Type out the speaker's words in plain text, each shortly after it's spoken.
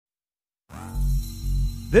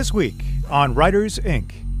This week on Writers,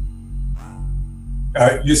 Inc.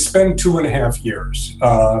 You spend 2.5 years.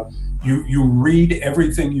 You read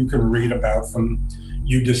everything you can read about them.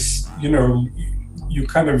 You just, you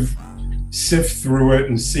kind of sift through it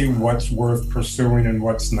and see what's worth pursuing and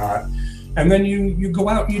what's not. And then you go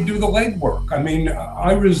out and you do the legwork. I mean,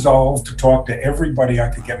 I resolved to talk to everybody I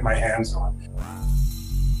could get my hands on.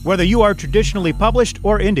 Whether you are traditionally published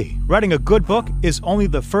or indie, writing a good book is only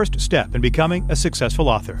the first step in becoming a successful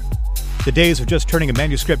author. The days of just turning a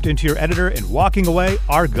manuscript into your editor and walking away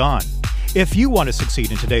are gone. If you want to succeed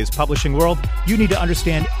in today's publishing world, you need to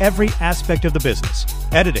understand every aspect of the business: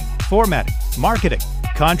 editing, formatting, marketing,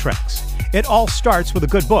 contracts. It all starts with a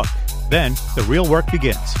good book. Then the real work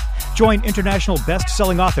begins. Join international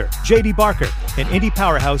best-selling author J.D. Barker and indie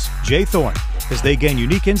powerhouse Jay Thorne as they gain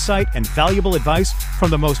unique insight and valuable advice from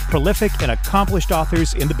the most prolific and accomplished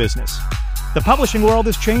authors in the business. The publishing world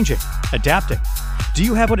is changing, adapting. Do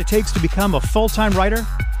you have what it takes to become a full-time writer?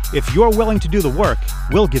 If you're willing to do the work,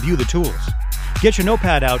 we'll give you the tools. Get your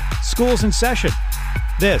notepad out. School's in session.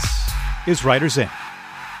 This is Writers Inc.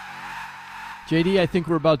 JD, I think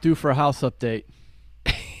we're about due for a house update.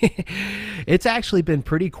 It's actually been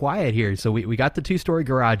pretty quiet here. So we got the 2-story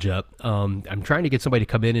garage up. I'm trying to get somebody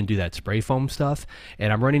to come in and do that spray foam stuff,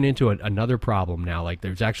 and I'm running into another problem now. Like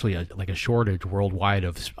there's actually a shortage worldwide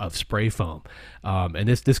of spray foam, and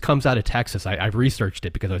this comes out of Texas. I've researched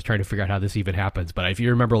it because I was trying to figure out how this even happens. But if you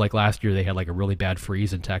remember, like last year they had like a really bad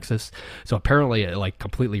freeze in Texas, so apparently it like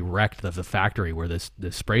completely wrecked the factory where this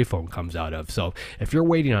spray foam comes out of. So if you're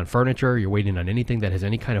waiting on furniture, you're waiting on anything that has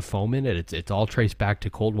any kind of foam in it, it's all traced back to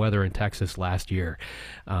cold weather in Texas last year.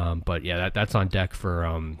 But yeah, that's on deck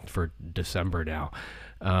for December now.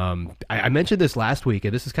 I mentioned this last week,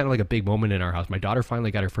 and this is kind of like a big moment in our house. My daughter finally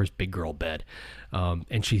got her first big girl bed,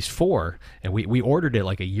 and she's 4, and we ordered it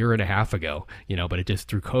like a year and a half ago, but it just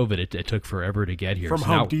through COVID it took forever to get here. From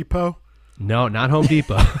Home Depot? No, not Home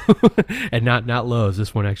Depot, and not Lowe's.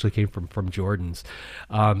 This one actually came from Jordan's.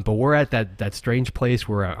 But we're at that strange place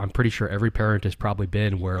where I'm pretty sure every parent has probably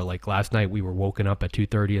been, where like last night we were woken up at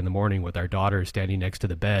 2:30 in the morning with our daughter standing next to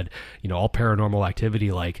the bed, all paranormal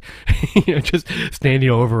activity, like, just standing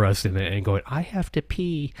over us and going, I have to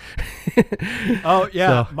pee. Oh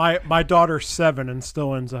yeah. So, my daughter's 7 and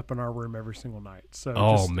still ends up in our room every single night.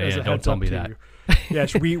 So man, don't tell me that.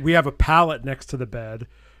 Yes, we have a pallet next to the bed,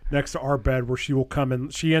 next to our bed, where she will come in.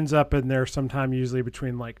 She ends up in there sometime, usually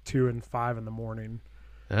between like 2 and 5 in the morning.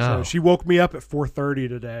 Oh. So she woke me up at 4:30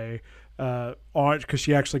 today, because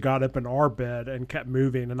she actually got up in our bed and kept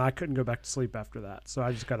moving, and I couldn't go back to sleep after that. So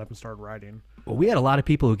I just got up and started writing. Well, we had a lot of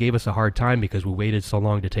people who gave us a hard time because we waited so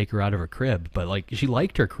long to take her out of her crib, but like she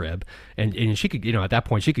liked her crib, and she could, at that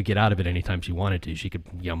point she could get out of it anytime she wanted to. She could,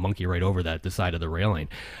 monkey right over the side of the railing.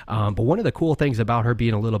 But one of the cool things about her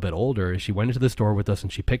being a little bit older is she went into the store with us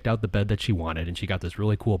and she picked out the bed that she wanted, and she got this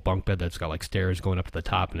really cool bunk bed that's got like stairs going up to the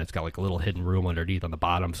top, and it's got like a little hidden room underneath on the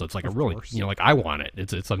bottom. So it's like like I want it.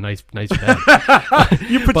 It's a nice bed.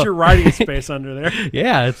 You put your writing space under there.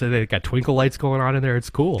 Yeah, they got twinkle lights going on in there.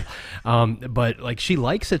 It's cool. But like she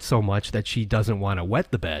likes it so much that she doesn't want to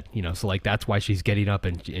wet the bed, so like that's why she's getting up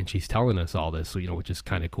and she's telling us all this, which is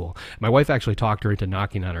kind of cool. My wife actually talked her into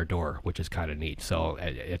knocking on our door, which is kind of neat. So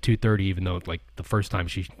at 2:30, even though like the first time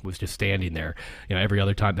she was just standing there, every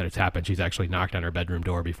other time that it's happened, she's actually knocked on her bedroom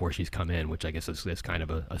door before she's come in, which I guess is kind of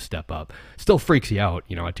a step up. Still freaks you out,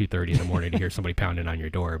 at 2:30 in the morning to hear somebody pounding on your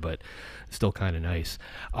door, but still kind of nice.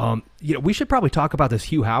 We should probably talk about this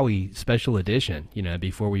Hugh Howey special edition,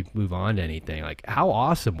 before we move on to anything. Like, how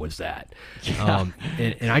awesome was that? Yeah.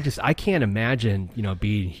 And I can't imagine,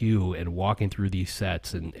 being Hugh and walking through these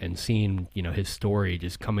sets and seeing, his story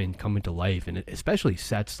just coming to life, and especially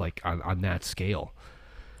sets like on that scale.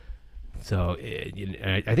 So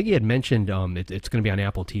I think he had mentioned it's going to be on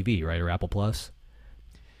Apple TV, right, or Apple Plus.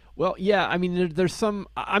 Well, yeah, I mean, there's some,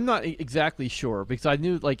 I'm not exactly sure, because I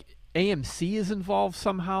knew like AMC is involved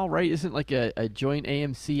somehow, right? Isn't like a joint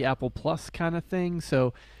AMC Apple Plus kind of thing?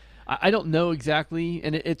 So I don't know exactly,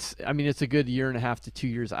 and it's a good 1.5 to 2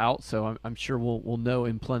 years out, so I'm sure we'll know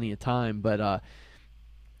in plenty of time. But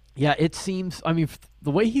yeah, it seems,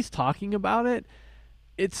 the way he's talking about it,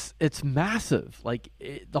 it's massive. Like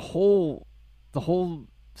the whole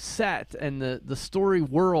set and the story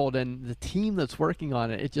world and the team that's working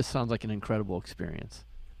on it just sounds like an incredible experience.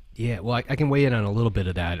 Yeah, well, I can weigh in on a little bit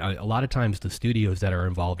of that. A lot of times the studios that are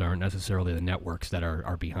involved aren't necessarily the networks that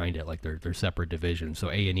are behind it. Like they're separate divisions. So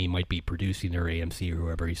A&E might be producing their AMC or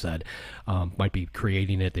whoever he said, might be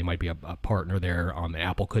creating it. They might be a partner there.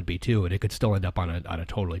 Apple could be too, and it could still end up on a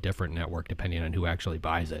totally different network depending on who actually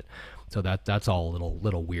buys it. So that's all a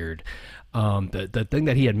little weird. The thing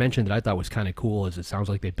that he had mentioned that I thought was kind of cool is it sounds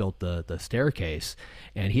like they built the staircase,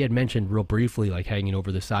 and he had mentioned real briefly like hanging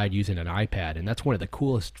over the side using an iPad, and that's one of the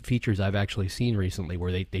coolest features I've actually seen recently,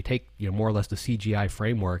 where they take more or less the CGI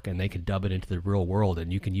framework and they can dub it into the real world,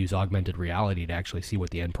 and you can use augmented reality to actually see what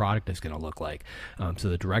the end product is going to look like. So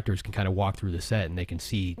the directors can kind of walk through the set and they can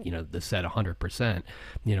see the set 100%.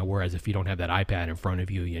 Whereas if you don't have that iPad in front of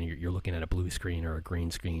you, you're looking at a blue screen or a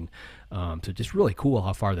green screen. So just really cool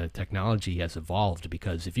how far the technology has evolved,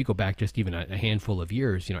 because if you go back just even a handful of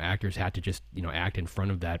years, actors had to just act in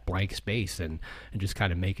front of that blank space and just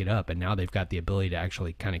kind of make it up, and now they've got the ability to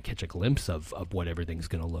actually kind of catch a glimpse of what everything's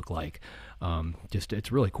going to look like.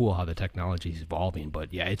 It's really cool how the technology is evolving.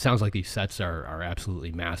 But yeah, it sounds like these sets are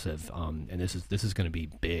absolutely massive, and this is going to be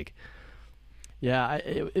big. Yeah,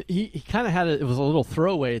 he kind of had it was a little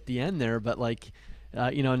throwaway at the end there, but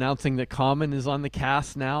announcing that Common is on the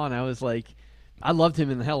cast now, and I was like, I loved him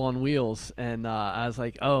in Hell on Wheels, and I was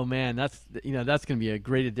like, oh man, that's going to be a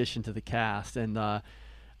great addition to the cast. And how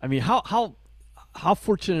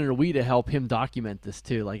fortunate are we to help him document this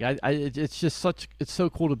too? Like, it's just it's so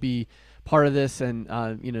cool to be part of this, and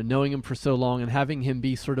knowing him for so long and having him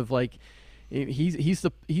be sort of like, he was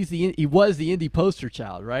the indie poster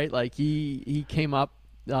child, right? Like he came up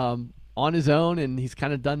on his own, and he's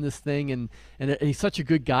kind of done this thing, and he's such a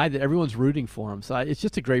good guy that everyone's rooting for him. So it's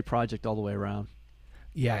just a great project all the way around.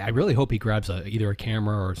 Yeah, I really hope he grabs either a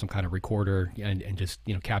camera or some kind of recorder and just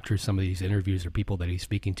captures some of these interviews or people that he's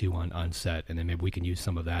speaking to on set, and then maybe we can use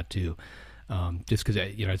some of that too. Just because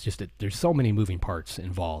it's just there's so many moving parts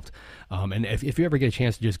involved, and if you ever get a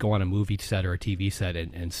chance to just go on a movie set or a TV set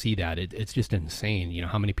and see that, it's just insane.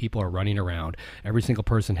 How many people are running around. Every single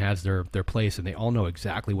person has their place, and they all know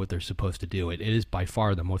exactly what they're supposed to do. It is by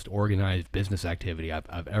far the most organized business activity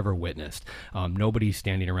I've ever witnessed. Nobody's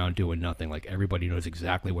standing around doing nothing. Like, everybody knows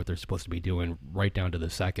exactly what they're supposed to be doing, right down to the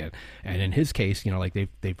second. And in his case, like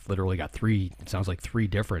they've literally got three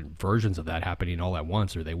different versions of that happening all at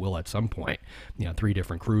once, or they will at some point. 3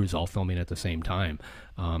 different crews all filming at the same time.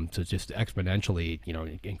 So it's just exponentially,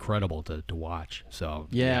 incredible to watch. So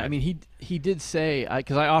yeah, I mean, he did say,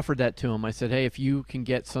 because I offered that to him. I said, hey, if you can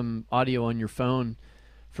get some audio on your phone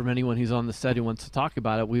from anyone who's on the set who wants to talk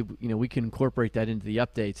about it, we can incorporate that into the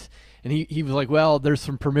updates. And he was like, well, there's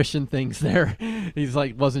some permission things there. He's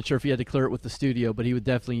like, wasn't sure if he had to clear it with the studio, but he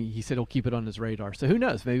said he'll keep it on his radar. So who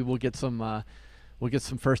knows? Maybe we'll get some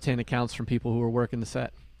firsthand accounts from people who are working the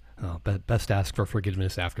set. Oh, best ask for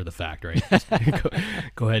forgiveness after the fact, right?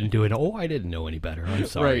 go ahead and do it. Oh, I didn't know any better. I'm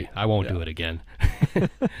sorry. Right. I won't do it again.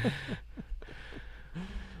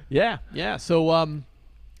 Yeah. So,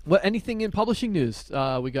 anything in publishing news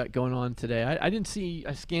we got going on today? I didn't see.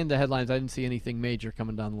 I scanned the headlines. I didn't see anything major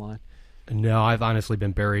coming down the line. No, I've honestly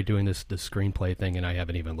been buried doing this screenplay thing, and I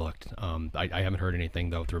haven't even looked. I haven't heard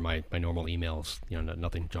anything though through my normal emails.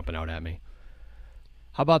 Nothing jumping out at me.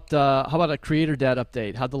 How about a Creator Dad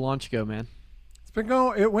update? How'd the launch go, man? It's been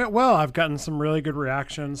going. It went well. I've gotten some really good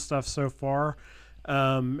reaction stuff so far,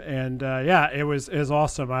 it was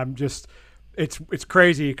awesome. I'm just, it's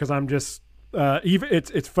crazy because I'm just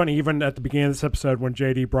it's funny. Even at the beginning of this episode, when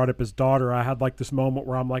JD brought up his daughter, I had like this moment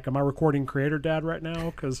where I'm like, am I recording Creator Dad right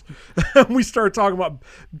now? Because we started talking about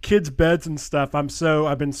kids' beds and stuff.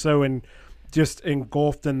 I've been so just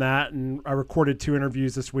engulfed in that, and I recorded 2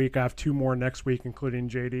 interviews this week. I have 2 more next week, including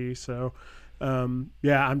JD. So,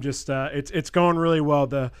 I'm just it's going really well.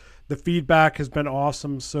 The feedback has been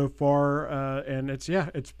awesome so far, and it's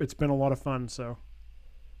been a lot of fun. So,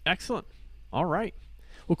 excellent. All right.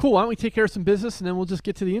 Well, cool. Why don't we take care of some business, and then we'll just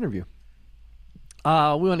get to the interview. We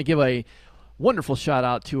want to give a wonderful shout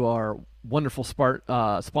out to our wonderful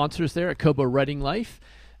sponsors there at Kobo Writing Life.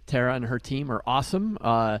 Tara and her team are awesome.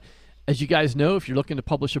 As you guys know, if you're looking to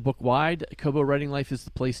publish a book wide, Kobo Writing Life is the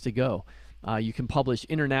place to go. You can publish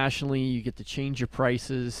internationally. You get to change your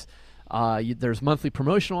prices. There's monthly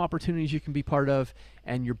promotional opportunities you can be part of,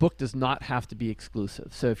 and your book does not have to be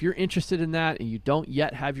exclusive. So if you're interested in that and you don't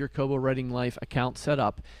yet have your Kobo Writing Life account set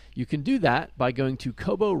up, you can do that by going to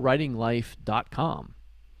KoboWritingLife.com.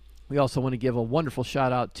 We also want to give a wonderful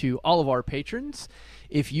shout out to all of our patrons.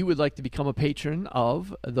 If you would like to become a patron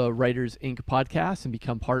of the Writers Inc. podcast and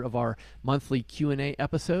become part of our monthly Q&A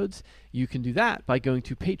episodes, you can do that by going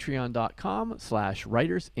to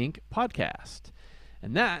patreon.com/Writers Inc. podcast.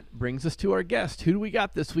 And that brings us to our guest. Who do we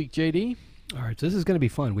got this week, JD? All right, so this is going to be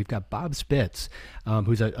fun. We've got Bob Spitz,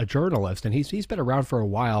 who's a journalist, and he's been around for a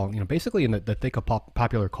while. Basically in the thick of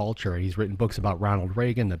popular culture. He's written books about Ronald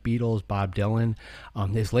Reagan, the Beatles, Bob Dylan.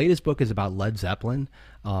 His latest book is about Led Zeppelin,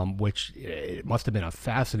 which it must have been a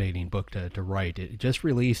fascinating book to write. It just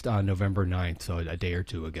released on November 9th, so a day or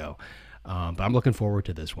two ago. But I'm looking forward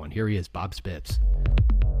to this one. Here he is, Bob Spitz.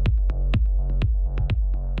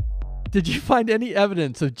 Did you find any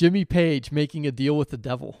evidence of Jimmy Page making a deal with the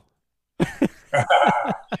devil? Yeah,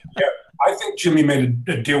 I think Jimmy made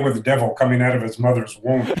a deal with the devil coming out of his mother's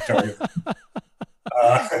womb, to tell you.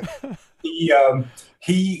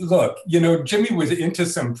 Look, Jimmy was into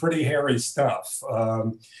some pretty hairy stuff,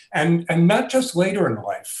 and not just later in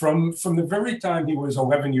life. From the very time he was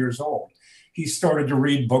 11 years old, he started to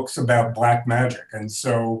read books about black magic, and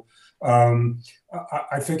so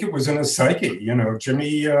I think it was in his psyche.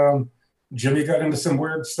 Jimmy got into some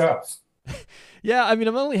weird stuff. Yeah, I mean,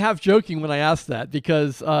 I'm only half joking when I ask that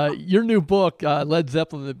because your new book, Led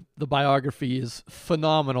Zeppelin, the biography, is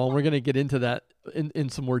phenomenal. We're going to get into that in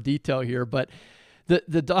some more detail here, but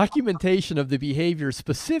the documentation of the behavior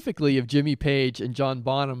specifically of Jimmy Page and John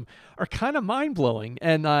Bonham are kind of mind-blowing.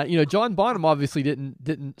 And, John Bonham obviously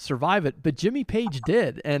didn't survive it, but Jimmy Page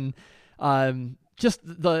did. And just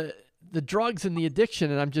the drugs and the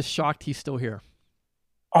addiction, and I'm just shocked he's still here.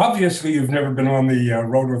 Obviously, you've never been on the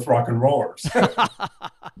road with rock and rollers.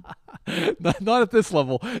 Not at this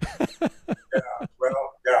level. Yeah,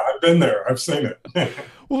 I've been there. I've seen it.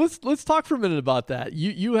 Well, let's talk for a minute about that.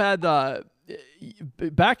 You had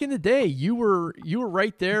back in the day, you were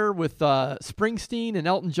right there with Springsteen and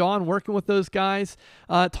Elton John, working with those guys.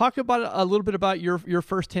 Talk about a little bit about your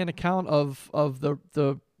firsthand account of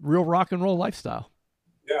the real rock and roll lifestyle.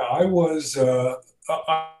 Yeah, I was.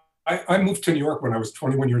 I moved to New York when I was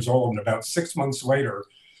 21 years old, and about 6 months later,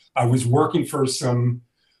 I was working for some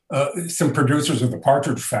producers of the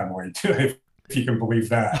Partridge Family, if you can believe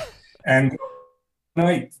that. And one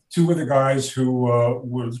night, two of the guys who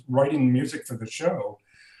was writing music for the show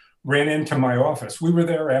ran into my office. We were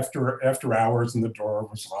there after hours, and the door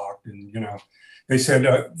was locked. And they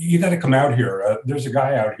said, "You got to come out here. There's a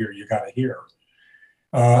guy out here you got to hear."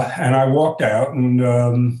 And I walked out,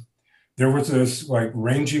 and there was this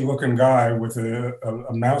rangy looking guy with a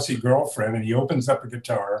mousy girlfriend, and he opens up a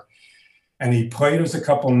guitar and he played us a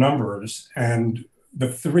couple numbers. And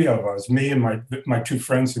the three of us, me and my two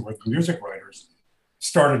friends who were the music writers,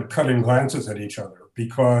 started cutting glances at each other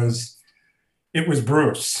because it was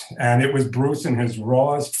Bruce, and it was Bruce in his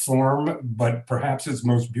rawest form, but perhaps his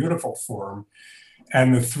most beautiful form.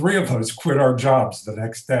 And the three of us quit our jobs the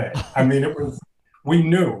next day. I mean,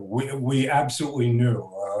 we absolutely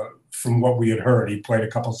knew. From what we had heard, he played a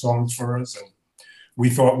couple songs for us, and we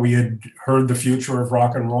thought we had heard the future of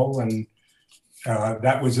rock and roll, and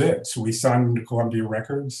that was it. So we signed to Columbia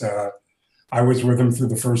Records. I was with him through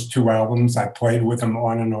the first two albums. I played with him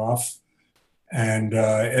on and off, and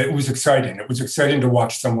it was exciting. It was exciting to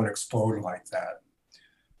watch someone explode like that.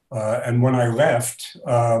 And when I left,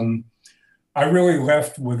 I really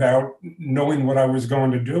left without knowing what I was going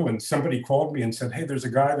to do. And somebody called me and said, "Hey, there's a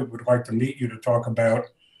guy that would like to meet you to talk about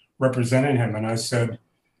representing him." And I said,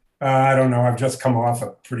 "I don't know. I've just come off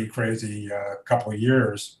a pretty crazy couple of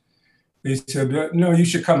years." They said, "No, you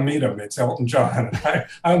should come meet him. It's Elton John." And I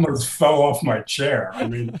almost fell off my chair. I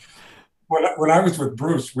mean, when I was with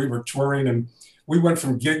Bruce, we were touring, and we went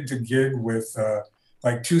from gig to gig with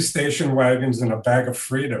two station wagons and a bag of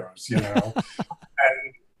Fritos, And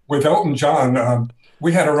with Elton John,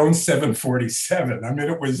 we had our own 747. I mean,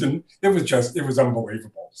 it was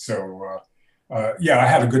unbelievable. So. I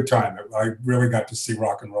had a good time. I really got to see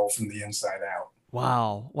rock and roll from the inside out.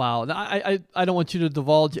 Wow. Now, I don't want you to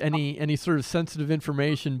divulge any sort of sensitive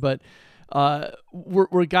information, but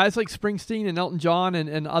were guys like Springsteen and Elton John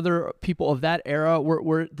and other people of that era,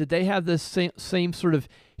 did they have this same sort of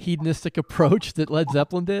hedonistic approach that Led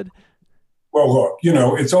Zeppelin did? Well, look,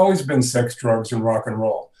 it's always been sex, drugs, and rock and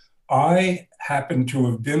roll. I happen to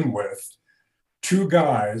have been with two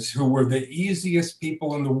guys who were the easiest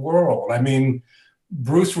people in the world. I mean,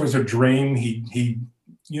 Bruce was a dream. He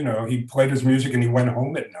played his music and he went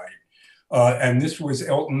home at night. And this was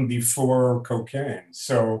Elton before cocaine.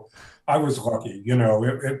 So I was lucky.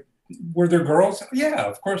 Were there girls? Yeah,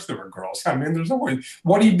 of course there were girls. I mean, there's always,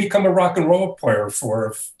 what do you become a rock and roll player for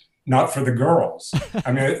if not for the girls?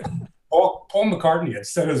 I mean, Paul McCartney had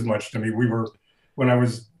said as much to me. When I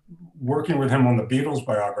was working with him on the Beatles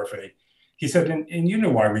biography, he said, and you know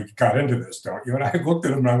why we got into this, don't you? And I looked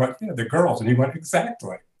at him and I went, "Yeah, the girls." And he went,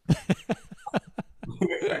 "Exactly."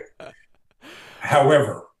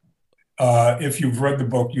 However, if you've read the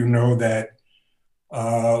book, you know that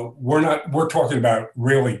we're talking about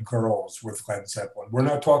really girls with Led Zeppelin. We're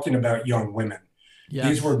not talking about young women. Yes.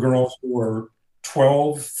 These were girls who were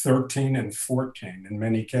 12, 13, and 14 in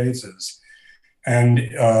many cases. And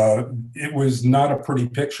it was not a pretty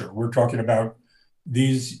picture. We're talking about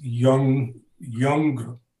these young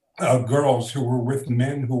girls who were with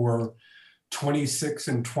men who were 26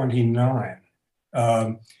 and 29.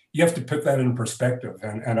 You have to put that in perspective,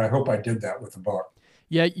 and I hope I did that with the book.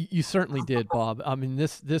 Yeah, you certainly did, Bob. I mean,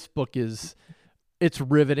 this book it's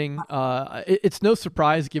riveting. It's no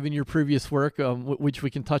surprise given your previous work, which we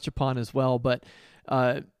can touch upon as well. But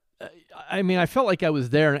I mean, I felt like I was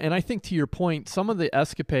there, and I think to your point, some of the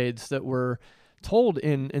escapades that were told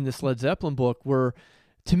in this Led Zeppelin book were,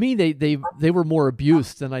 to me, they were more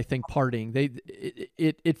abuse than I think partying.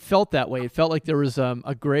 It felt that way. It felt like there was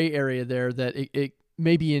a gray area there that it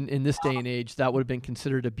maybe in this day and age that would have been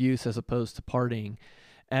considered abuse as opposed to partying,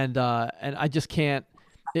 and I just can't.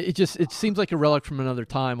 It seems like a relic from another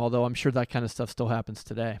time. Although I'm sure that kind of stuff still happens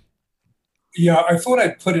today. Yeah, I thought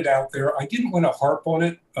I'd put it out there. I didn't want to harp on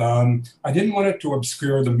it. I didn't want it to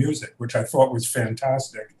obscure the music, which I thought was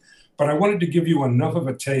fantastic. But I wanted to give you enough of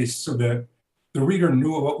a taste so that the reader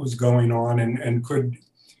knew what was going on and could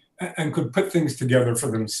put things together for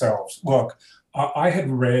themselves. Look, I had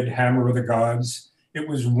read Hammer of the Gods. It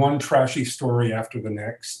was one trashy story after the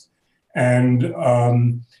next. And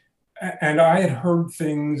I had heard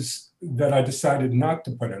things that I decided not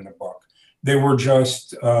to put in the book. They were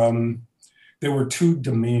just, they were too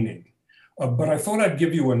demeaning. But I thought I'd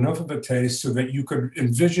give you enough of a taste so that you could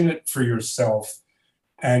envision it for yourself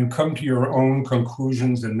and come to your own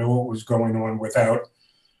conclusions and know what was going on without,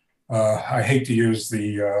 I hate to use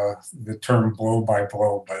the term blow by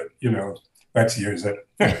blow, but let's use it.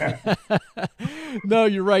 No,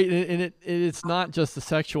 you're right. And it's not just the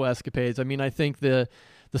sexual escapades. I mean, I think the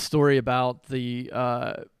story about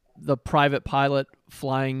the private pilot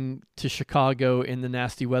flying to Chicago in the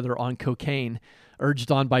nasty weather on cocaine,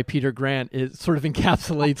 urged on by Peter Grant, it sort of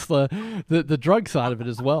encapsulates the drug side of it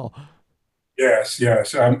as well. Yes.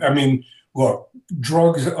 I mean, look,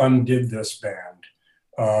 drugs undid this band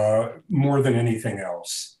more than anything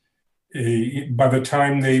else. By the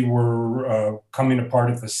time they were coming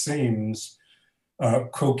apart at the seams,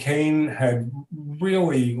 cocaine had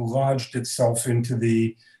really lodged itself into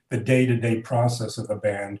the day-to-day process of the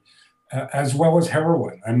band, as well as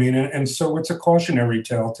heroin. I mean, and so it's a cautionary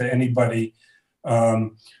tale to anybody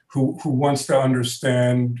who wants to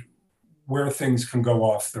understand where things can go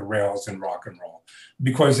off the rails in rock and roll.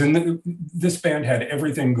 Because this band had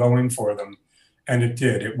everything going for them, and it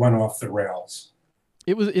did. It went off the rails.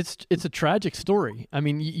 It's a tragic story. I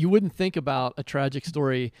mean, you wouldn't think about a tragic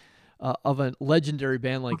story of a legendary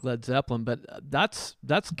band like Led Zeppelin, but that's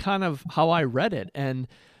kind of how I read it. And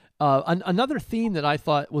another theme that I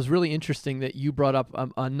thought was really interesting that you brought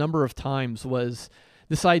up a number of times was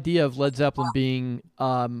this idea of Led Zeppelin being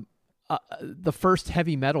the first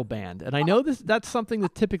heavy metal band. And I know that's something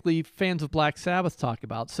that typically fans of Black Sabbath talk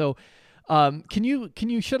about. So can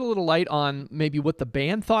you shed a little light on maybe what the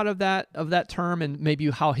band thought of that term and maybe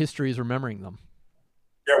how history is remembering them?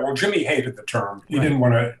 Yeah, well, Jimmy hated the term. He didn't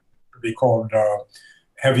want to be called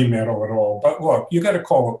heavy metal at all. But look, you got to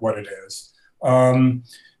call it what it is.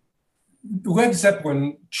 Led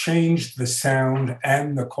Zeppelin changed the sound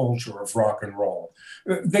and the culture of rock and roll.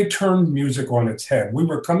 They turned music on its head. We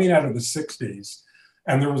were coming out of the 60s,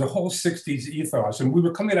 and there was a whole 60s ethos. And we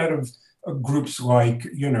were coming out of groups like,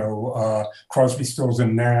 Crosby, Stills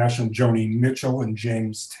and Nash and Joni Mitchell and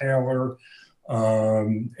James Taylor,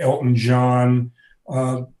 Elton John.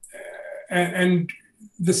 And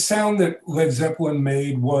the sound that Led Zeppelin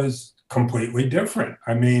made was completely different.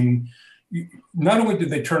 I mean, not only did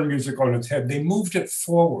they turn music on its head, they moved it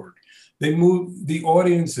forward. The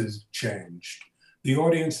audiences changed. The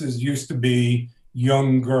audiences used to be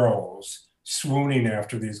young girls swooning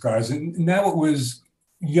after these guys. And now it was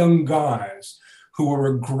young guys who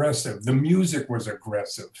were aggressive. The music was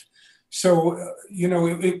aggressive. So,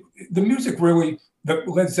 the music that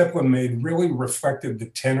Led Zeppelin made really reflected the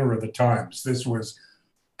tenor of the times. This was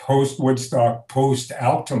post-Woodstock,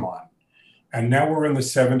 post-Altamont. And now we're in the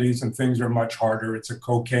 70s and things are much harder. It's a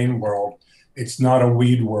cocaine world. It's not a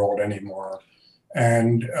weed world anymore.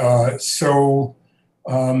 And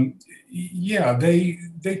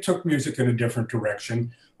they took music in a different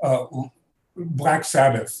direction. Black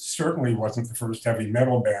Sabbath certainly wasn't the first heavy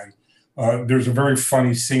metal band. There's a very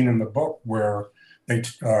funny scene in the book where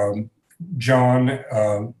John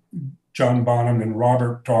Bonham and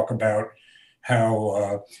Robert talk about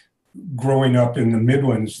how growing up in the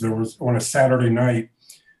Midlands, there was on a Saturday night,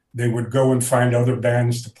 they would go and find other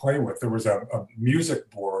bands to play with. There was a music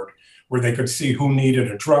board where they could see who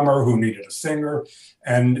needed a drummer, who needed a singer,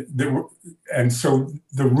 and so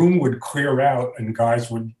the room would clear out, and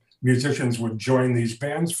musicians would join these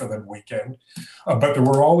bands for the weekend. But there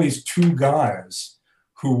were always two guys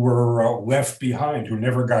who were left behind, who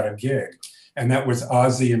never got a gig, and that was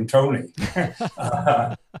Ozzy and Tony.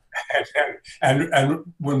 And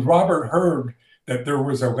when Robert heard that there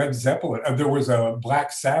was a Led Zeppelin, there was a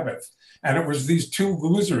Black Sabbath, and it was these two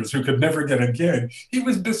losers who could never get a gig, he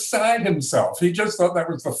was beside himself. He just thought that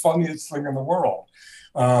was the funniest thing in the world.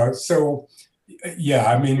 So,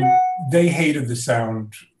 yeah, I mean, they hated the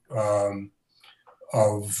sound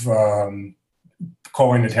of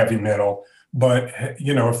calling it heavy metal. But,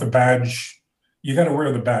 you know, if the badge, you got to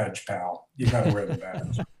wear the badge, pal. You got to wear the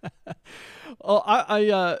badge. Well,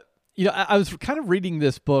 I was kind of reading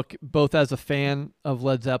this book both as a fan of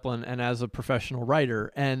Led Zeppelin and as a professional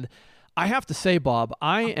writer, and I have to say, Bob,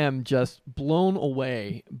 I am just blown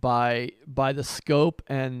away by the scope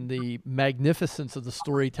and the magnificence of the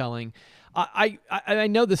storytelling. I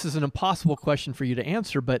know this is an impossible question for you to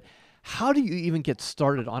answer, but how do you even get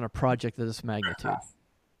started on a project of this magnitude?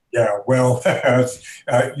 Yeah, well,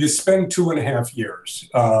 you spend 2.5 years.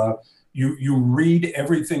 You read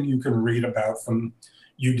everything you can read about them.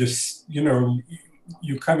 You just, you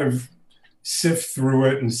kind of sift through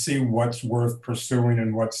it and see what's worth pursuing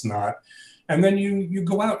and what's not. And then you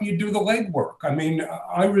go out and you do the legwork. I mean,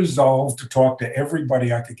 I resolved to talk to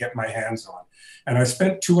everybody I could get my hands on. And I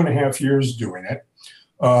spent 2.5 years doing it.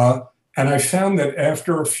 And I found that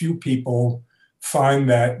after a few people find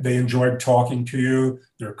that they enjoyed talking to you,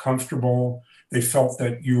 they're comfortable, they felt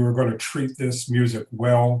that you were going to treat this music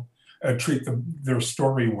well, treat their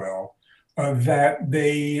story well, that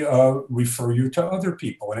they refer you to other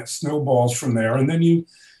people, and it snowballs from there. And then you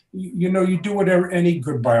do whatever any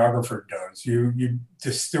good biographer does. You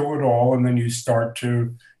distill it all, and then you start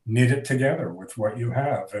to knit it together with what you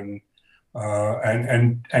have, and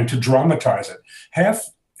to dramatize it.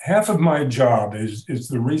 Half of my job is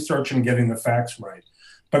the research and getting the facts right,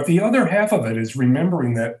 but the other half of it is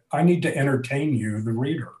remembering that I need to entertain you, the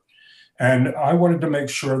reader. And I wanted to make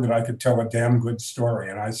sure that I could tell a damn good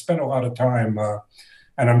story. And I spent a lot of time,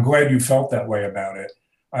 and I'm glad you felt that way about it.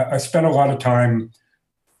 I spent a lot of time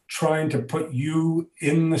trying to put you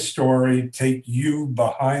in the story, take you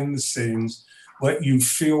behind the scenes, let you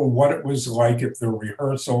feel what it was like at the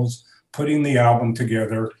rehearsals, putting the album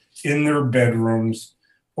together, in their bedrooms,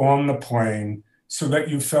 on the plane, so that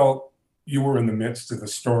you felt you were in the midst of the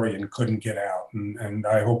story and couldn't get out. And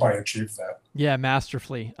I hope I achieved that. Yeah,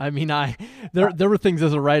 masterfully. I mean, there were things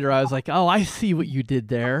as a writer I was like, oh, I see what you did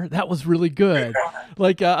there. That was really good.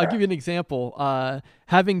 Like, I'll give you an example.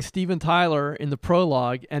 Having Steven Tyler in the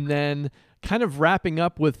prologue, and then kind of wrapping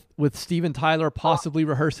up with Steven Tyler possibly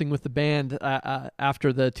rehearsing with the band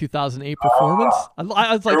after the 2008 performance.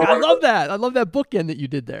 I was like, I love that. I love that bookend that you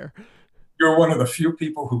did there. You're one of the few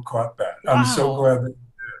people who caught that. Wow. I'm so glad that you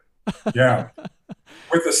did. Yeah.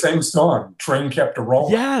 With the same song, Train Kept a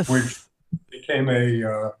Rolling, yes, which became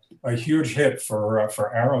a huge hit for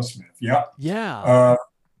Aerosmith. Yeah. Yeah.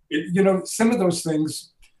 Some of those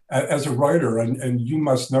things as a writer, and you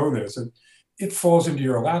must know this, it falls into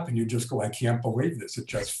your lap and you just go, I can't believe this. It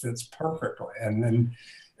just fits perfectly.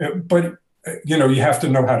 But you have to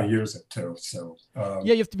know how to use it too. So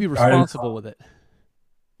you have to be responsible with it.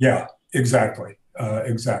 Yeah, exactly.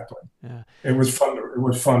 Exactly. Yeah. It was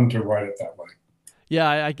fun to write it that way. Yeah,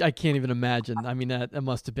 I can't even imagine. I mean, that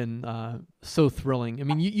must have been so thrilling. I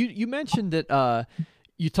mean, you mentioned that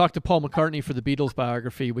you talked to Paul McCartney for the Beatles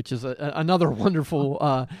biography, which is another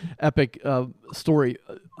wonderful epic story.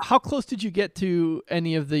 How close did you get to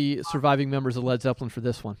any of the surviving members of Led Zeppelin for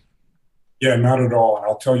this one? Yeah, not at all, and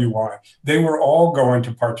I'll tell you why. They were all going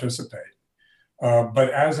to participate. But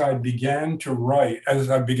as I began to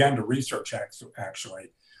research,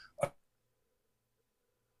 actually,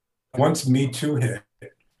 once Me Too hit,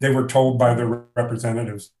 they were told by the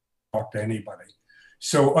representatives to talk to anybody.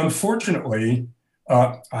 So unfortunately,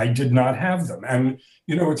 I did not have them. And,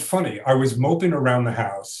 it's funny. I was moping around the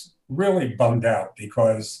house, really bummed out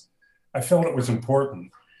because I felt it was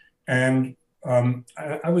important. And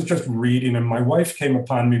I was just reading, and my wife came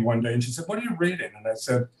upon me one day and she said, "What are you reading?" And I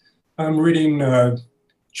said, "I'm reading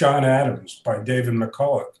John Adams by David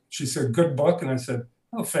McCullough." She said, "Good book?" And I said,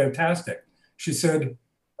 "Oh, fantastic." She said,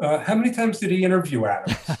 "How many times did he interview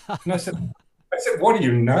Adams?" And I said, "What are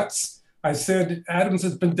you, nuts?" I said, "Adams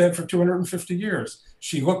has been dead for 250 years.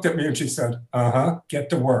 She looked at me and she said,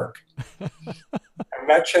 "Get to work." And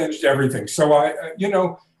that changed everything. So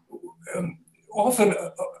often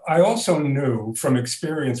I also knew from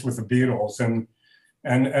experience with the Beatles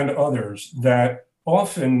and others that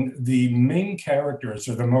often the main characters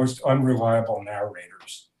are the most unreliable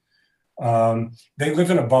narrators. They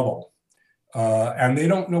live in a bubble, and they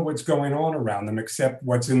don't know what's going on around them except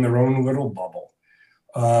what's in their own little bubble.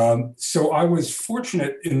 So I was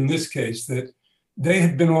fortunate in this case that they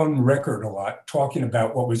had been on record a lot talking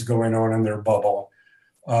about what was going on in their bubble.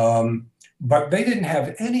 But they didn't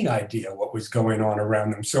have any idea what was going on around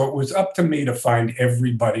them. So it was up to me to find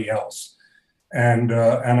everybody else. And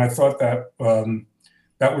I thought that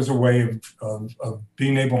that was a way of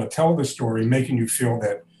being able to tell the story, making you feel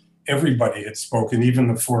that everybody had spoken, even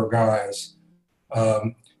the four guys.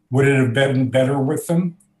 Would it have been better with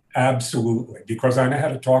them? Absolutely, because I know how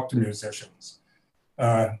to talk to musicians.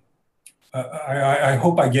 I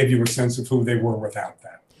hope I gave you a sense of who they were without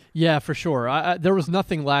that. Yeah, for sure. There was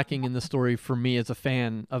nothing lacking in the story for me as a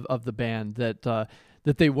fan of the band that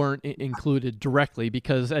they weren't included directly,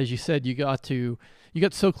 because, as you said, you got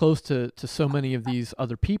so close to so many of these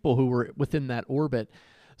other people who were within that orbit.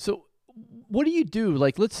 So what do you do?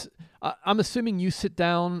 Like, I'm assuming you sit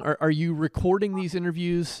down. Are you recording these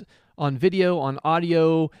interviews on video, on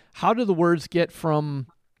audio? How do the words get from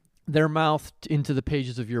their mouth into the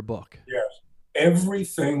pages of your book? Yes,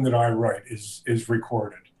 everything that I write is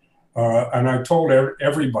recorded. And I told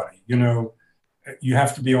everybody, you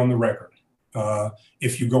have to be on the record.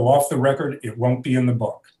 If you go off the record, it won't be in the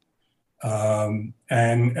book.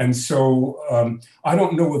 And so I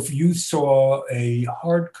don't know if you saw a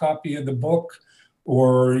hard copy of the book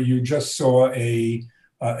or you just saw an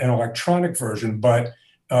electronic version, but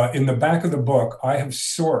in the back of the book, I have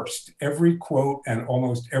sourced every quote and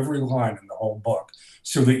almost every line in the whole book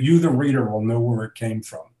so that you, the reader, will know where it came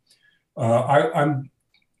from.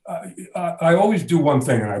 I always do one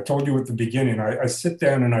thing, and I told you at the beginning, I sit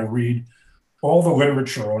down and I read all the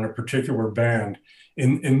literature on a particular band.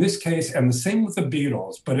 In this case, and the same with the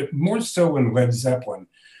Beatles, but more so in Led Zeppelin,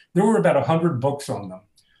 there were about 100 books on them.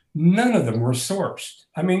 None of them were sourced.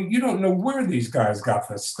 I mean, you don't know where these guys got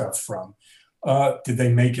this stuff from. Did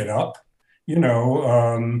they make it up?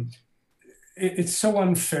 It's so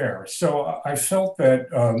unfair. So I felt that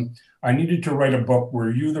I needed to write a book where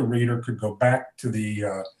you, the reader, could go back to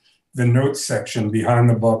the notes section behind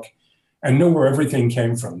the book and know where everything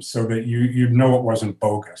came from, so that you'd know it wasn't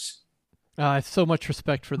bogus. I have so much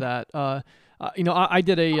respect for that. I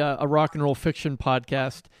did a rock and roll fiction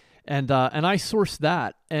podcast, and I sourced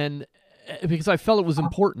that, and because I felt it was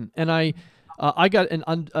important, and I got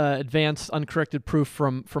an advanced uncorrected proof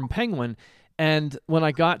from Penguin. And when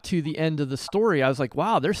I got to the end of the story, I was like,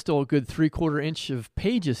 wow, there's still a good 3/4 inch of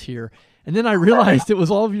pages here. And then I realized it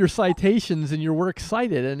was all of your citations and your works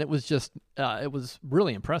cited, and it was just, it was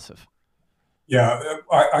really impressive. Yeah,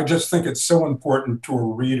 I just think it's so important to a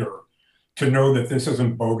reader to know that this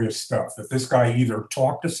isn't bogus stuff, that this guy either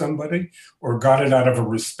talked to somebody or got it out of a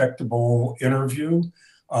respectable interview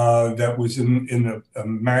that was in a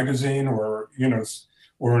magazine or in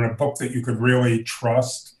a book that you could really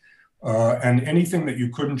trust. And anything that you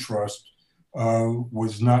couldn't trust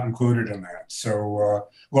was not included in that. So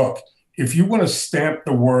look, if you want to stamp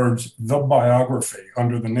the words "The Biography"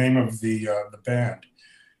 under the name of the band,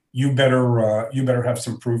 you better have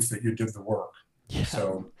some proof that you did the work. Yeah.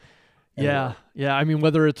 So. Anyway. Yeah. I mean,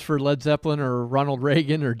 whether it's for Led Zeppelin or Ronald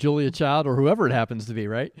Reagan or Julia Child or whoever it happens to be,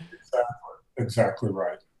 right? Exactly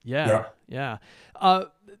right. Yeah.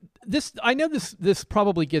 I know this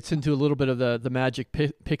probably gets into a little bit of the magic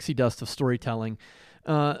pixie dust of storytelling,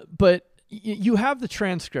 but you have the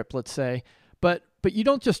transcript, let's say, but you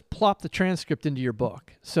don't just plop the transcript into your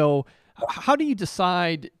book. So how do you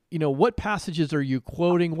decide, what passages are you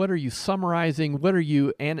quoting? What are you summarizing? What are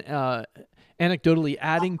you anecdotally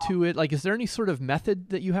adding to it? Like, is there any sort of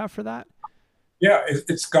method that you have for that? Yeah,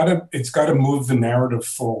 it's got to move the narrative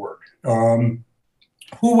forward. Who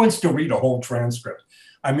wants to read a whole transcript?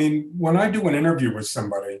 I mean, when I do an interview with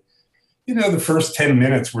somebody, the first 10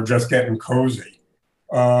 minutes we're just getting cozy.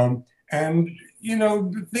 And,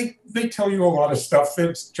 they tell you a lot of stuff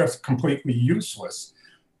that's just completely useless.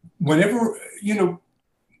 Whenever,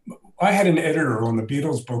 I had an editor on the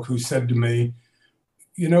Beatles book who said to me,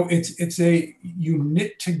 you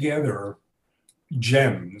knit together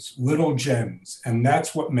gems, little gems, and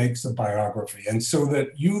that's what makes a biography. And so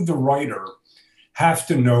that you, the writer, have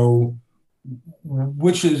to know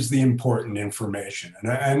which is the important information,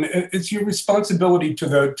 and it's your responsibility to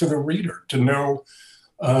the reader to know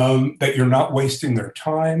that you're not wasting their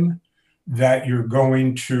time, that you're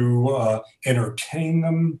going to entertain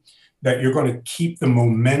them, that you're going to keep the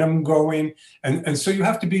momentum going. And so you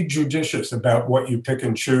have to be judicious about what you pick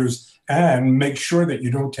and choose and make sure that you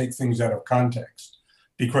don't take things out of context,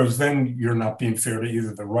 because then you're not being fair to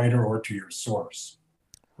either the writer or to your source.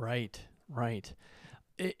 Right, right.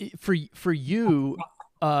 For you,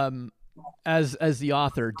 as the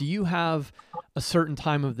author, do you have a certain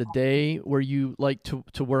time of the day where you like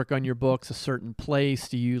to work on your books, a certain place?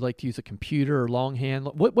 Do you like to use a computer or longhand?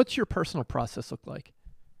 What's your personal process look like?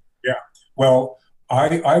 Yeah, well,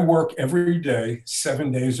 I work every day,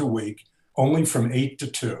 7 days a week, only from 8 to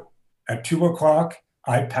 2. At 2 o'clock,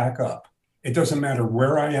 I pack up. It doesn't matter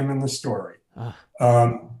where I am in the story.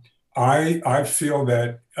 I feel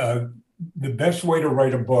that the best way to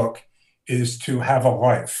write a book is to have a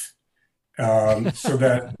life, so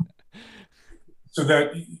that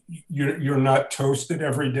you're not toasted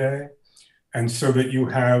every day, and so that you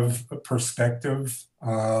have a perspective,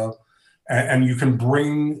 and you can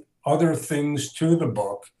bring other things to the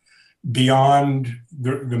book beyond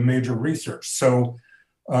the major research. So,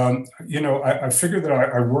 I figured that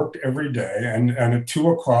I worked every day, and at 2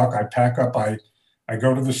 o'clock I pack up, I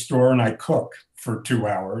go to the store and I cook for 2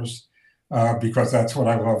 hours, because that's what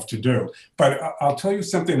I love to do. But I'll tell you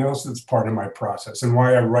something else that's part of my process and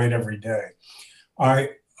why I write every day. I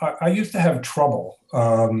used to have trouble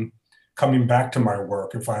coming back to my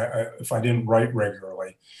work if I didn't write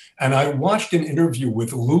regularly. And I watched an interview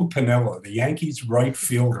with Lou Piniella, the Yankees right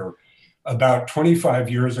fielder, about 25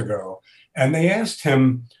 years ago. And they asked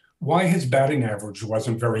him why his batting average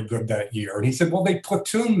wasn't very good that year. And he said, well, they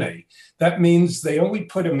platooned me. That means they only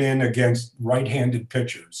put him in against right-handed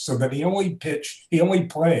pitchers, so that he only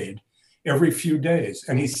played every few days.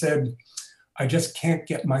 And he said, I just can't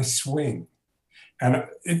get my swing. And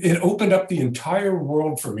it opened up the entire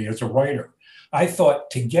world for me as a writer. I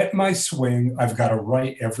thought, to get my swing, I've got to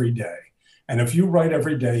write every day. And if you write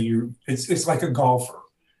every day, it's like a golfer.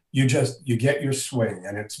 You get your swing,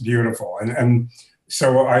 and it's beautiful. And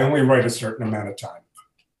so I only write a certain amount of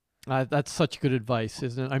time. That's such good advice,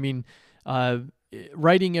 isn't it? I mean,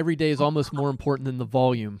 writing every day is almost more important than the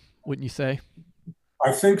volume, wouldn't you say?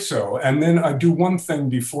 I think so. And then I do one thing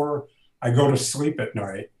before I go to sleep at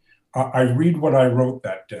night. I read what I wrote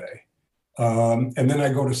that day, and then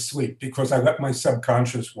I go to sleep, because I let my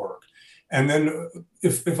subconscious work. And then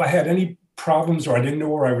if I had any problems or I didn't know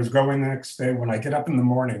where I was going the next day, when I get up in the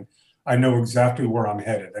morning, I know exactly where I'm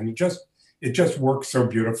headed. And it just works so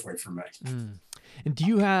beautifully for me. Mm. And do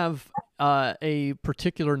you have a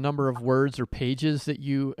particular number of words or pages that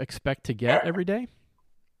you expect to get every day?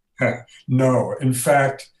 No. In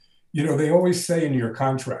fact, they always say in your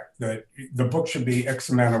contract that the book should be X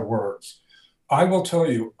amount of words. I will tell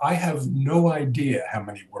you, I have no idea how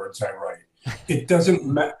many words I write. It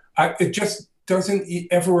doesn't it just doesn't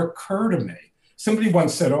ever occur to me. Somebody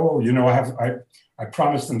once said, oh, I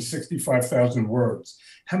promised them 65,000 words.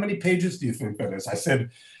 How many pages do you think that is? I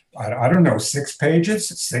said, I don't know, 6 pages,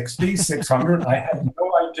 60, 600. I have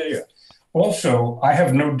no idea. Also, I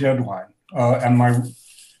have no deadline. And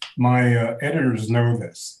my editors know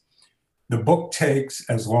this. The book takes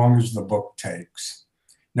as long as the book takes.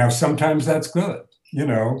 Now, sometimes that's good.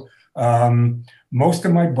 Most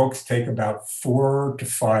of my books take about 4 to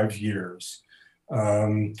 5 years.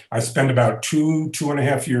 I spend about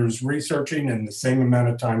 2.5 years researching and the same amount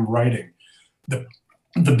of time writing. The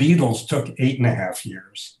Beatles took 8.5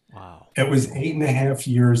 years. Wow. It was 8.5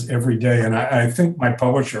 years every day. And I think my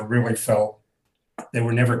publisher really felt they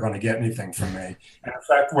were never going to get anything from me. And in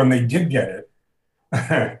fact, when they did get it,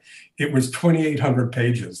 it was 2,800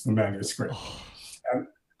 pages, the manuscript. And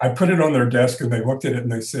I put it on their desk and they looked at it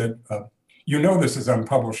and they said, this is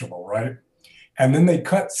unpublishable, right? And then they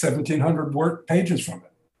cut 1,700 pages from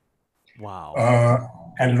it. Wow.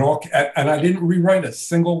 And I didn't rewrite a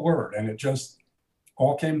single word, and it just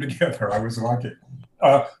all came together. I was lucky.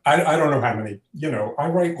 I don't know how many, I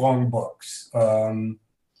write long books.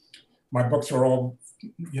 My books are all,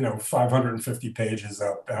 550 pages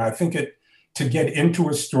up. And I think to get into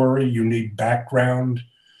a story, you need background.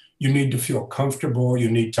 You need to feel comfortable. You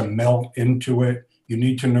need to melt into it. You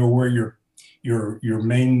need to know where your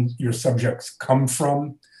subjects come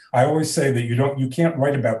from. I always say that you can't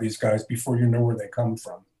write about these guys before you know where they come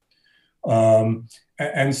from.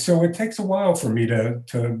 And so it takes a while for me to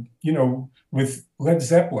with Led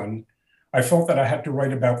Zeppelin, I felt that I had to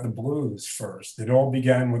write about the blues first. It all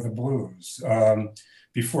began with the blues,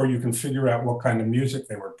 before you can figure out what kind of music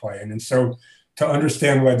they were playing. And so to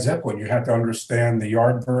understand Led Zeppelin, you had to understand the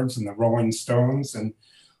Yardbirds and the Rolling Stones. And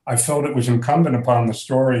I felt it was incumbent upon the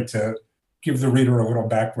story to give the reader a little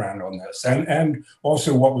background on this, and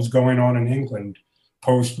also what was going on in England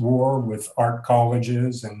post-war with art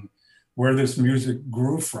colleges and where this music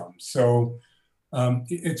grew from. So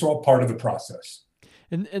it's all part of the process.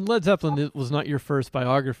 And Led Zeppelin was not your first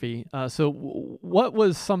biography. So what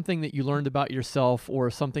was something that you learned about yourself or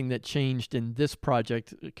something that changed in this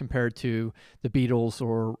project compared to the Beatles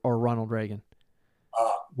or Ronald Reagan?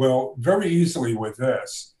 Well, very easily with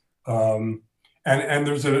this. And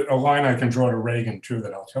there's a line I can draw to Reagan, too,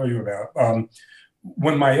 that I'll tell you about.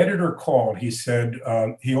 When my editor called, he said,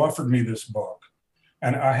 he offered me this book.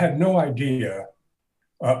 And I had no idea.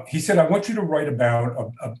 He said, I want you to write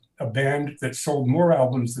about a band that sold more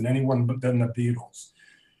albums than anyone but than the Beatles.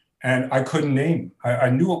 And I couldn't name.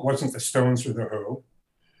 I knew it wasn't the Stones or the Who.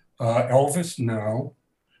 Elvis, no.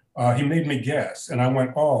 He made me guess. And I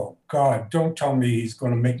went, oh, God, don't tell me he's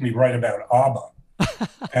going to make me write about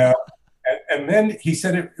ABBA. And then he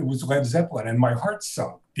said it was Led Zeppelin. And my heart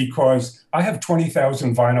sunk because I have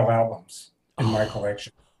 20,000 vinyl albums in my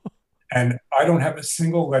collection. And I don't have a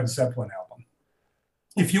single Led Zeppelin album.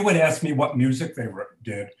 If you would ask me what music they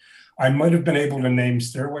did, I might have been able to name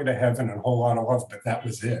Stairway to Heaven and Whole Lotta Love, but that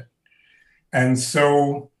was it. And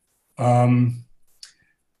so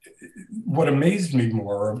what amazed me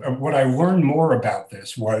more, what I learned more about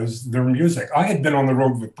this was their music. I had been on the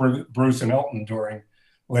road with Bruce and Elton during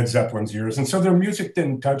Led Zeppelin's years, and so their music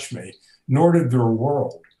didn't touch me, nor did their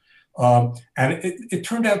world. And it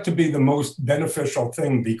turned out to be the most beneficial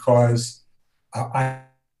thing because I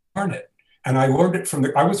learned it. And I learned it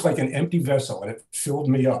I was like an empty vessel and it filled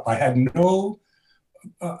me up. I had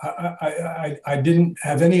I didn't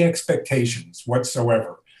have any expectations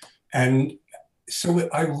whatsoever. And so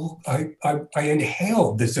I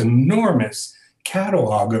inhaled this enormous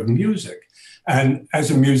catalog of music. And as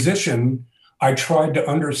a musician, I tried to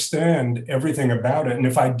understand everything about it. And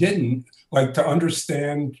if I didn't, like to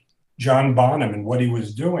understand John Bonham and what he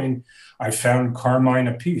was doing, I found Carmine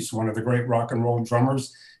Appice, one of the great rock and roll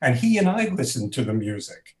drummers, and he and I listened to the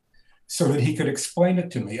music so that he could explain it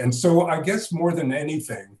to me. And so I guess more than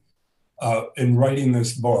anything in writing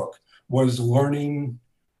this book was learning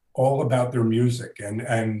all about their music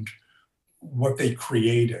and what they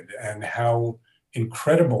created and how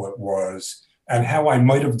incredible it was and how I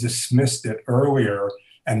might have dismissed it earlier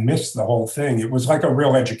and missed the whole thing. It was like a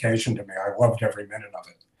real education to me. I loved every minute of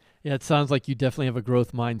it. Yeah, it sounds like you definitely have a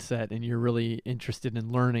growth mindset and you're really interested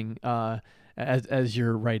in learning as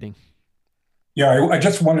you're writing. Yeah, I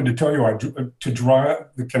just wanted to tell you, to draw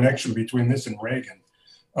the connection between this and Reagan.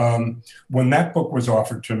 When that book was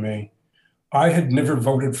offered to me, I had never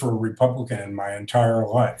voted for a Republican in my entire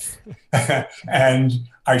life. And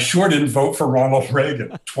I sure didn't vote for Ronald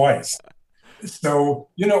Reagan twice. So,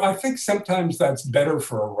 I think sometimes that's better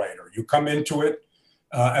for a writer. You come into it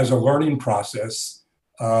as a learning process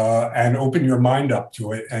and open your mind up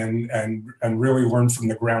to it and really learn from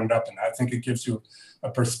the ground up. And I think it gives you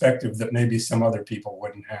a perspective that maybe some other people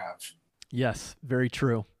wouldn't have. Yes, very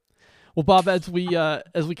true. Well, Bob, as we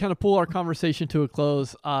kind of pull our conversation to a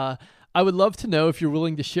close, I would love to know if you're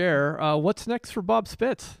willing to share what's next for Bob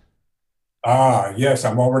Spitz. Yes,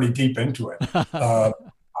 I'm already deep into it.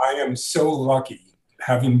 I am so lucky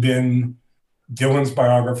having been Dylan's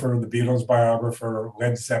biographer, the Beatles biographer,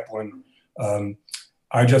 Led Zeppelin.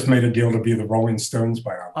 I just made a deal to be the Rolling Stones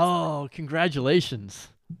biographer. Oh, congratulations.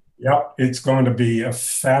 Yep, it's going to be a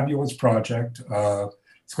fabulous project.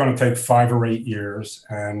 It's going to take 5 or 8 years,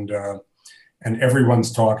 and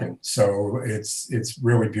everyone's talking. So it's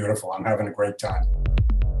really beautiful. I'm having a great time.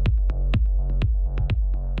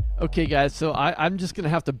 Okay, guys, so I'm just going to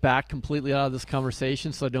have to back completely out of this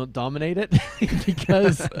conversation so I don't dominate it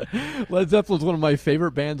because Led Zeppelin is one of my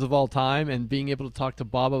favorite bands of all time, and being able to talk to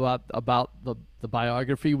Bob about the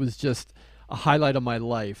biography was just a highlight of my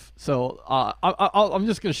life. So I'm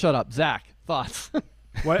just going to shut up. Zach, thoughts?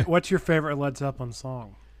 What's your favorite Led Zeppelin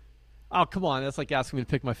song? Oh, come on. That's like asking me to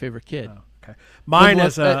pick my favorite kid. Oh, okay. Mine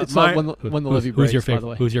is When the Levy Breaks, by the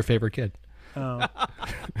way. Who's your favorite kid? Oh.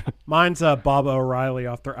 Mine's Bob O'Reilly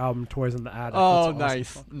off their album Toys in the Attic. Oh,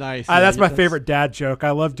 awesome. Nice. That's my favorite dad joke.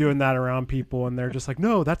 I love doing that around people, and they're just like,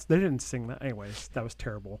 "No, they didn't sing that." Anyways, that was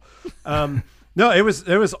terrible. No, it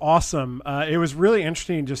was awesome. It was really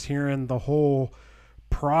interesting just hearing the whole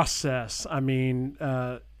process. I mean,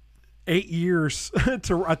 8 years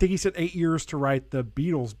I think he said 8 years to write the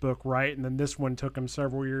Beatles book, right? And then this one took him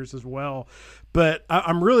several years as well. But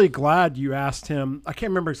I'm really glad you asked him. I can't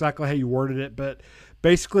remember exactly how you worded it, but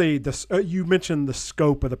basically you mentioned the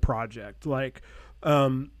scope of the project, like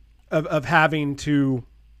of having to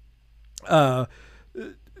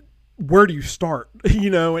where do you start,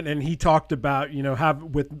 and he talked about,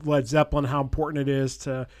 with Led Zeppelin, how important it is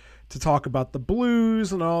to to talk about the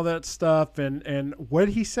blues and all that stuff. And what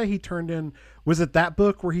did he say he turned in? Was it that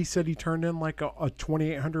book where he said he turned in like a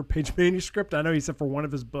 2,800 page manuscript? I know he said for one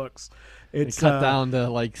of his books. It's cut down to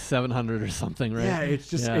like 700 or something, right? Yeah,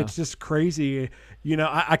 it's just crazy. You know,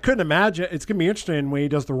 I couldn't imagine. It's going to be interesting when he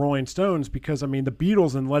does the Rolling Stones, because, I mean, the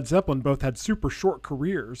Beatles and Led Zeppelin both had super short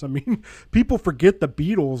careers. I mean, people forget the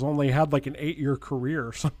Beatles only had like an 8-year career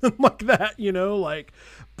or something like that, you know, like,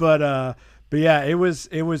 but yeah, it was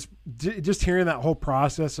just hearing that whole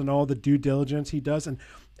process and all the due diligence he does.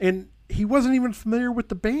 And he wasn't even familiar with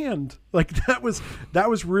the band. Like that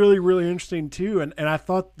was really, really interesting too. And I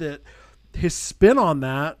thought that his spin on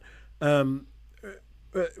that,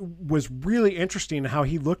 was really interesting, how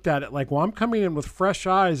he looked at it like, well, I'm coming in with fresh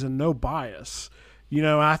eyes and no bias. You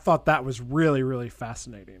know, I thought that was really, really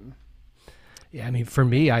fascinating. Yeah, I mean, for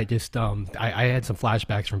me, I just I had some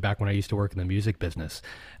flashbacks from back when I used to work in the music business,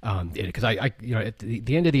 because I you know, at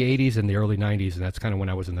the end of the 80s and the early 90s, and that's kind of when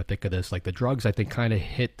I was in the thick of this. Like the drugs, I think, kind of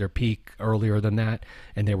hit their peak earlier than that,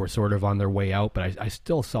 and they were sort of on their way out. But I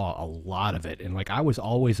still saw a lot of it, and like I was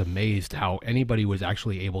always amazed how anybody was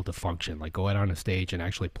actually able to function, like go out on a stage and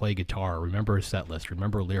actually play guitar, remember a set list,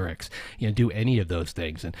 remember lyrics, you know, do any of those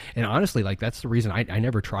things. And honestly, like that's the reason I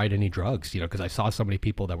never tried any drugs, you know, because I saw so many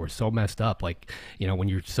people that were so messed up, like. You know, when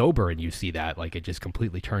you're sober and you see that, like it just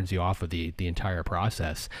completely turns you off of the entire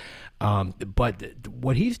process. But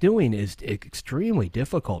what he's doing is extremely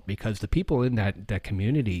difficult, because the people in that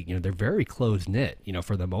community, you know, they're very close knit, you know,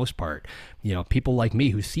 for the most part. You know, people like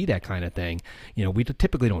me who see that kind of thing, you know, we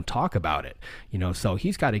typically don't talk about it, you know, so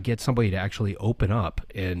he's got to get somebody to actually open up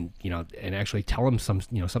and, you know, and actually tell him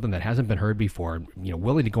something that hasn't been heard before, you know,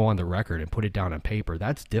 willing to go on the record and put it down on paper.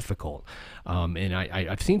 That's difficult. And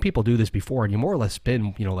I've seen people do this before, and you more or less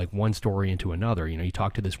spin, you know, like one story into another. You know, you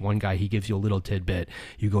talk to this one guy, he gives you a little tidbit,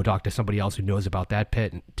 you go talk to somebody else who knows about that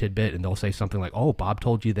tidbit, and they'll say something like, oh, Bob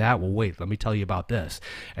told you that, well, wait, let me tell you about this.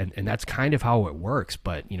 And that's kind of how it works.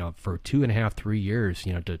 But, you know, for 2.5, 3 years,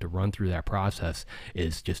 you know, to run through that process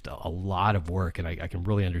is just a lot of work, and I can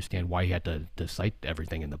really understand why he had to cite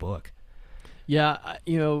everything in the book. Yeah,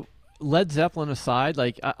 you know, Led Zeppelin aside,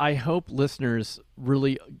 like I hope listeners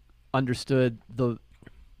really understood the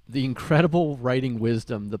incredible writing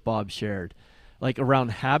wisdom that Bob shared, like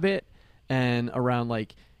around habit and around,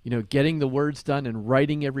 like, you know, getting the words done and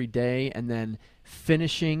writing every day, and then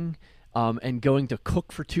finishing and going to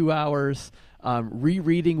cook for 2 hours,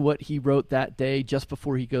 rereading what he wrote that day just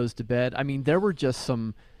before he goes to bed. I mean, there were just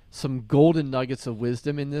some golden nuggets of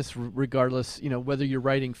wisdom in this, regardless, you know, whether you're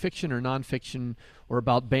writing fiction or nonfiction or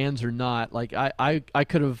about bands or not. Like I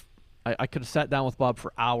could have sat down with Bob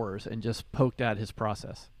for hours and just poked at his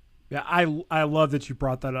process. Yeah, I love that you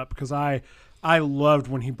brought that up, because I loved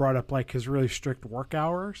when he brought up like his really strict work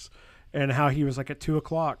hours, and how he was like, at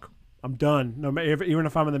 2:00 I'm done. No, even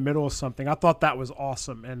if I'm in the middle of something. I thought that was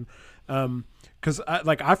awesome. And because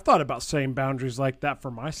I've thought about setting boundaries like that for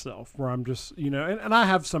myself, where I'm just, you know, and I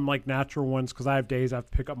have some like natural ones, because I have days I have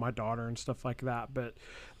to pick up my daughter and stuff like that. But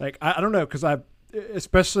like I don't know, because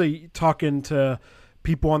especially talking to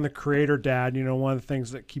people on the Creator Dad, you know, one of the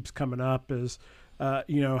things that keeps coming up is,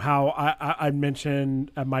 you know, how I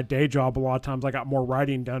mentioned at my day job, a lot of times I got more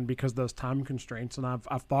writing done because of those time constraints, and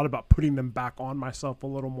I've thought about putting them back on myself a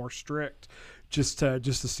little more strict, just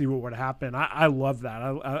to see what would happen. I love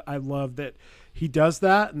that. I love that he does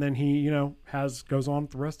that, and then he, you know, goes on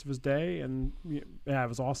the rest of his day, and yeah, it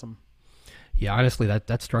was awesome. Yeah, honestly,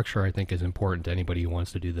 that structure, I think, is important to anybody who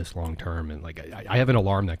wants to do this long term. And like, I have an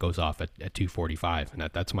alarm that goes off at 2:45, and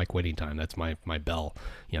that's my quitting time. That's my bell,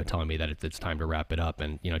 you know, telling me that it's time to wrap it up.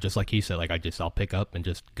 And, you know, just like he said, like I'll pick up and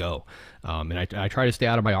just go. And I try to stay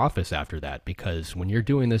out of my office after that, because when you're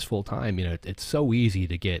doing this full time, you know, it's so easy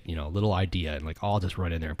to get, you know, a little idea and like, oh, I'll just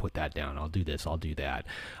run in there and put that down. I'll do this, I'll do that.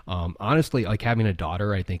 Honestly, like having a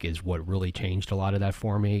daughter, I think, is what really changed a lot of that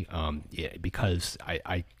for me. Because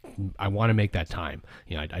I want to make that time.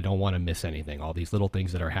 You know, I don't want to miss anything. All these little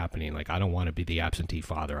things that are happening, like I don't want to be the absentee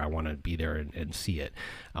father. I want to be there and see it.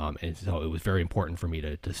 And so it was very important for me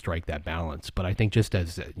to strike that balance. But I think just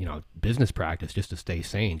as, you know, business practice, just to stay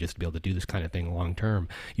sane, just to be able to do this kind of thing long term,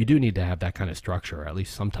 you do need to have that kind of structure, or at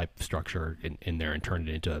least some type of structure in there, and turn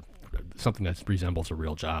it into something that resembles a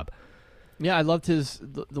real job. Yeah, I loved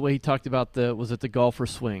the way he talked about was it the golfer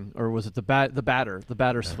swing, or was it the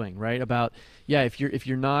batter swing, right? About, yeah, if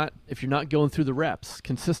you're not going through the reps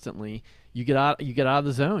consistently, you get out of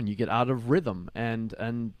the zone, you get out of rhythm,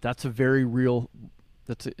 and that's a very real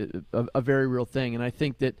thing. And I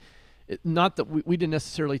think that not that we didn't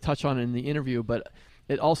necessarily touch on it in the interview, but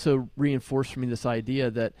it also reinforced for me this idea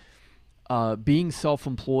that being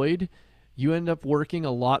self-employed, you end up working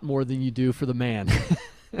a lot more than you do for the man.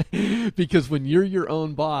 Because when you're your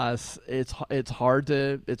own boss, it's hard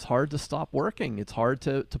to stop working. It's hard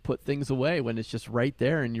to put things away when it's just right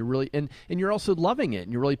there, and you're really and you're also loving it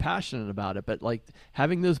and you're really passionate about it. But like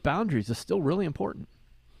having those boundaries is still really important.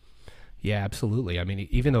 Yeah, absolutely. I mean,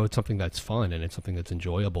 even though it's something that's fun and it's something that's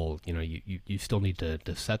enjoyable, you still need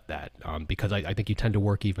to set that, because I think you tend to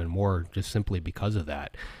work even more just simply because of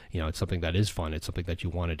that. It's something that is fun. It's something that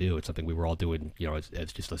you want to do. It's something we were all doing,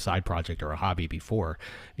 as just a side project or a hobby before.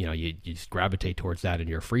 You just gravitate towards that in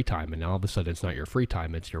your free time, and now all of a sudden it's not your free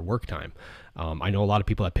time, it's your work time. I know a lot of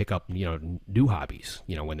people that pick up, new hobbies,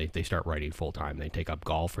 when they start writing full time. They take up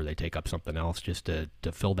golf or they take up something else just to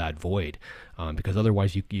fill that void, because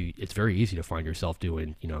otherwise it's very easy to find yourself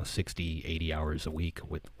doing 60, 80 hours a week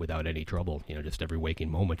without any trouble. Just every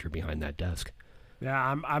waking moment you're behind that desk. Yeah,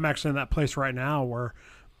 I'm actually in that place right now where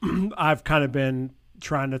I've kind of been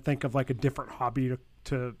trying to think of like a different hobby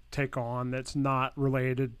to take on that's not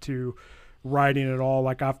related to writing at all.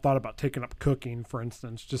 Like I've thought about taking up cooking, for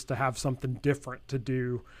instance, just to have something different to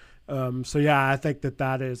do. So yeah, I think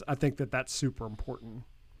that's super important.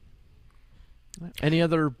 Any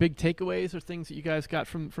other big takeaways or things that you guys got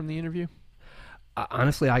from the interview?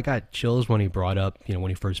 Honestly, I got chills when he brought up, when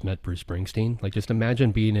he first met Bruce Springsteen. Like, just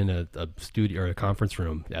imagine being in a studio or a conference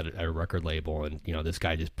room at a record label, and this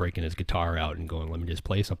guy just breaking his guitar out and going, "Let me just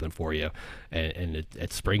play something for you," and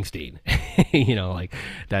it's Springsteen. Like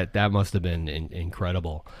that must have been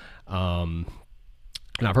incredible.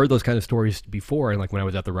 And I've heard those kind of stories before, and like when I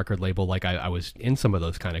was at the record label, like I was in some of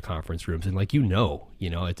those kind of conference rooms, and like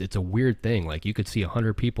it's a weird thing. Like you could see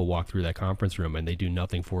 100 people walk through that conference room and they do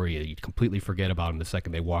nothing for you. You completely forget about them the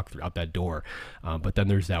second they walk out that door. But then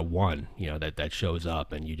there's that one, that shows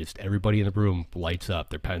up, and everybody in the room lights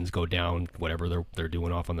up. Their pens go down, whatever they're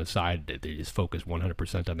doing off on the side. They just focus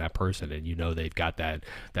 100% on that person, and they've got that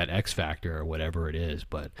X factor or whatever it is.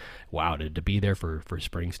 But wow, to be there for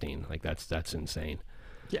Springsteen, like that's insane.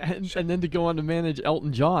 Yeah, and then to go on to manage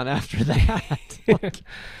Elton John after that.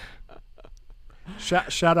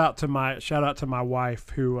 Shout out to my wife,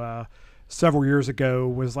 who several years ago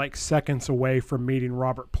was like seconds away from meeting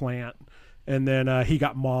Robert Plant, and then he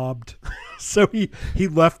got mobbed, so he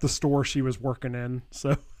left the store she was working in.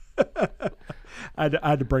 So I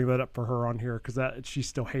had to bring that up for her on here because she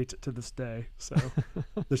still hates it to this day. So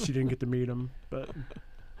that she didn't get to meet him, but.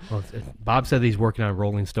 Well, Bob said he's working on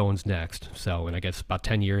Rolling Stones next, so in I guess about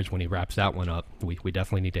 10 years when he wraps that one up, we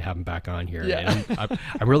definitely need to have him back on here. Yeah.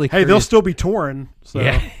 I'm really curious. Hey, they'll still be touring. So.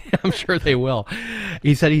 Yeah, I'm sure they will.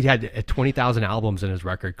 He said he had 20,000 albums in his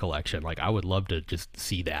record collection. Like, I would love to just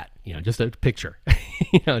see that, just a picture.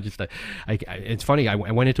 It's funny, I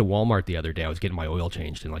went into Walmart the other day. I was getting my oil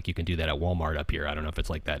changed, and like you can do that at Walmart up here. I don't know if it's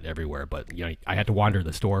like that everywhere, but I had to wander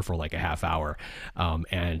the store for like a half hour.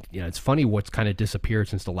 And it's funny what's kind of disappeared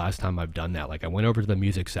since the last time I've done that. Like I went over to the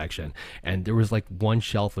music section, and there was like one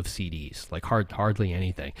shelf of CDs, like hardly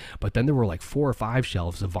anything. But then there were like 4 or 5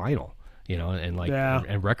 shelves of vinyl. And like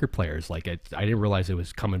and record players. Like I didn't realize it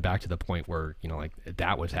was coming back to the point where like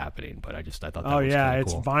that was happening. But I thought that was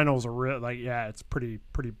it's cool. Vinyls are real. Like it's pretty.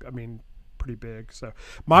 I mean, pretty big. So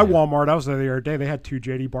my Walmart, I was there the other day. They had 2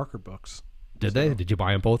 J.D. Barker books. Did they? Did you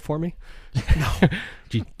buy them both for me? No.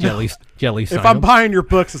 Did you at least if I'm buying your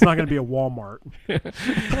books, it's not going to be a Walmart.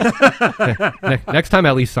 Next time,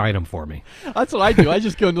 at least sign them for me. That's what I do. I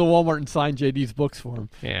just go into Walmart and sign JD's books for him.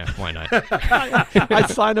 Yeah, why not? I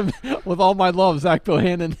sign them with all my love, Zach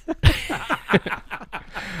Bohannon.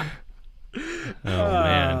 Oh,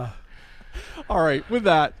 man. All right, with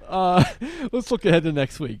that, let's look ahead to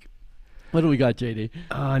next week. What do we got, JD?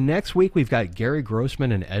 Next week, we've got Gary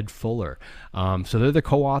Grossman and Ed Fuller. So they're the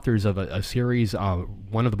co-authors of a series.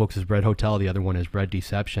 One of the books is Red Hotel. The other one is Red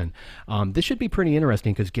Deception. This should be pretty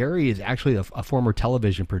interesting because Gary is actually a former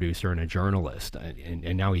television producer and a journalist.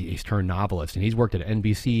 And now he's turned novelist. And he's worked at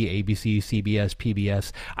NBC, ABC, CBS,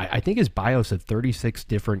 PBS. I think his bio said 36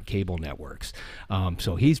 different cable networks.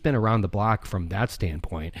 So he's been around the block from that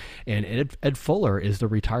standpoint. And Ed Fuller is the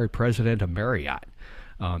retired president of Marriott.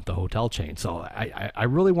 The hotel chain. So I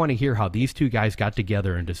really want to hear how these two guys got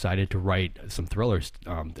together and decided to write some thrillers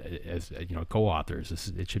as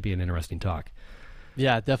co-authors. It should be an interesting talk.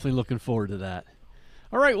 Yeah, definitely looking forward to that.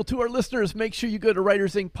 All right, well, to our listeners, make sure you go to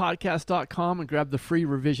writersincpodcast.com and grab the free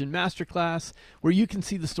revision masterclass where you can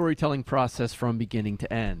see the storytelling process from beginning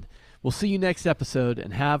to end. We'll see you next episode,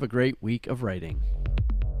 and have a great week of writing.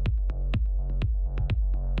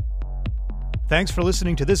 Thanks for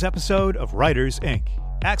listening to this episode of Writers, Inc.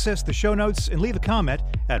 Access the show notes and leave a comment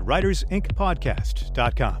at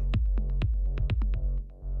writersincpodcast.com.